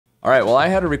All right, well, I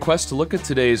had a request to look at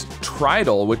today's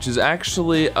Tridle, which is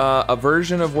actually a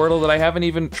version of Wordle that I haven't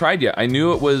even tried yet. I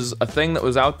knew it was a thing that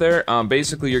was out there.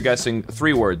 Basically, you're guessing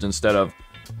 3 words instead of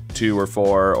 2 or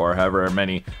 4 or however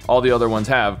many all the other ones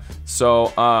have.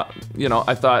 So, you know,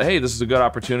 I thought, hey, this is a good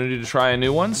opportunity to try a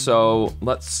new one. So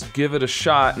let's give it a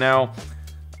shot. Now,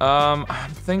 I'm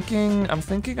thinking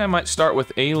I might start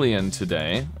with alien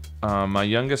today. My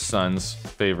youngest son's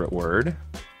favorite word.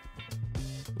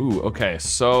 Ooh, okay,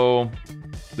 so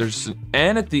there's an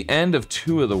N at the end of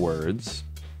 2 of the words.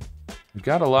 We've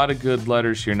got a lot of good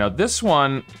letters here. Now this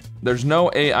one, there's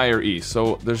no A, I, or E,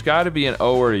 so there's gotta be an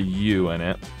O or a U in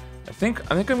it. I think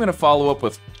I'm gonna follow up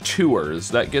with tours.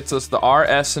 That gets us the R,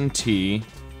 S, and T,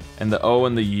 and the O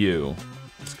and the U.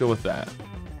 Let's go with that.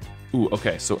 Ooh,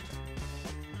 okay, so,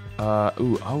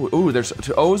 there's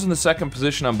 2 O's in the second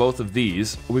position on both of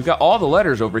these. We've got all the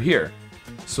letters over here.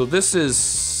 So this is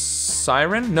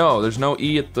siren? No, there's no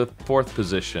E at the 4th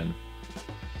position.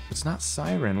 It's not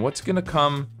siren. What's gonna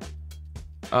come?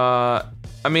 I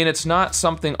mean, it's not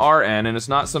something RN and it's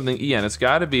not something EN. It's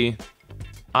gotta be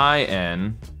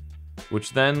IN,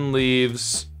 which then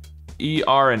leaves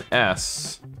ER and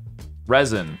S.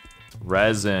 Resin.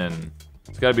 Resin.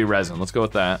 It's gotta be resin. Let's go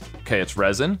with that. Okay, it's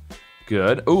resin.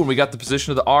 Good. Ooh, and we got the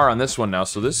position of the R on this one now.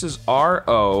 So this is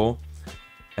RO.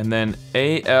 And then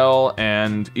AL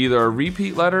and either a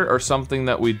repeat letter or something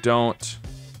that we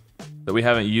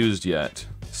haven't used yet.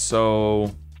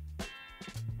 So,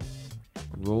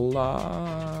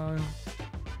 Rolla.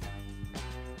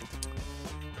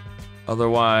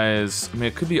 Otherwise, I mean,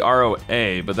 it could be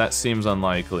ROA, but that seems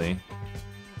unlikely.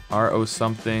 RO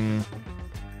something.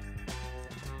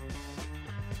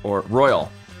 Or Royal.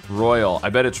 Royal. I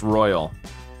bet it's Royal.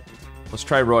 Let's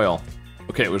try Royal.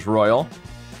 Okay, it was Royal.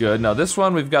 Good. Now this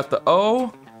one, we've got the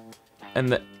O and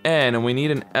the N, and we need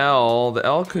an L. The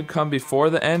L could come before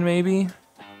the N, maybe?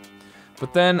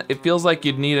 But then it feels like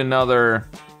you'd need another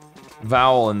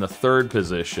vowel in the 3rd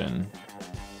position.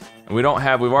 And we've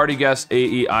already guessed A,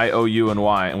 E, I, O, U, and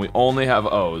Y, and we only have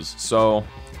O's. So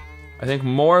I think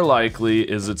more likely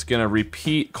is it's gonna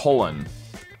repeat colon.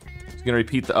 It's gonna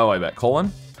repeat the O, I bet.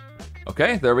 Colon?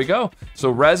 Okay, there we go. So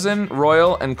resin,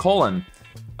 royal, and colon.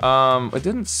 It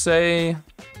didn't say...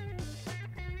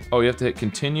 Oh, you have to hit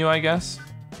continue, I guess?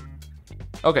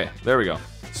 Okay, there we go.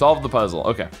 Solve the puzzle,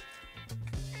 okay.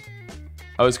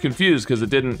 I was confused because it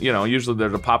didn't, you know, usually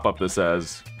there's a pop-up that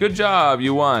says, good job,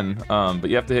 you won. But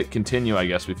you have to hit continue, I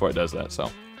guess, before it does that,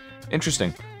 so.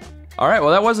 Interesting. All right,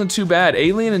 well that wasn't too bad.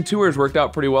 Alien and tours worked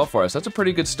out pretty well for us. That's a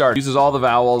pretty good start. Uses all the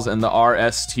vowels and the R,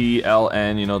 S, T, L,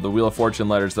 N, you know, the Wheel of Fortune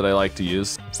letters that I like to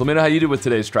use. So let me know how you did with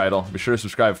today's Tridle. Be sure to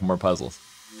subscribe for more puzzles.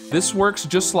 This works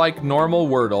just like normal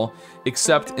Wordle,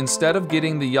 except instead of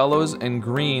getting the yellows and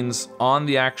greens on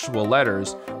the actual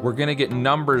letters, we're gonna get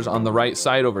numbers on the right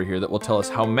side over here that will tell us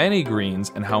how many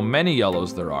greens and how many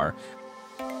yellows there are.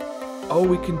 Oh,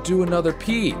 we can do another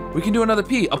P. We can do another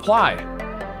P, apply.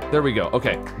 There we go,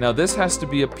 okay. Now this has to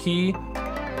be a P.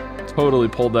 Totally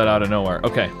pulled that out of nowhere,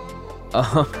 okay.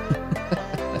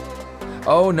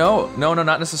 Oh, no,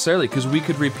 not necessarily, because we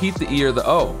could repeat the E or the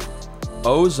O.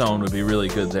 Ozone would be really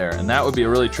good there, and that would be a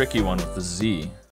really tricky one with the Z.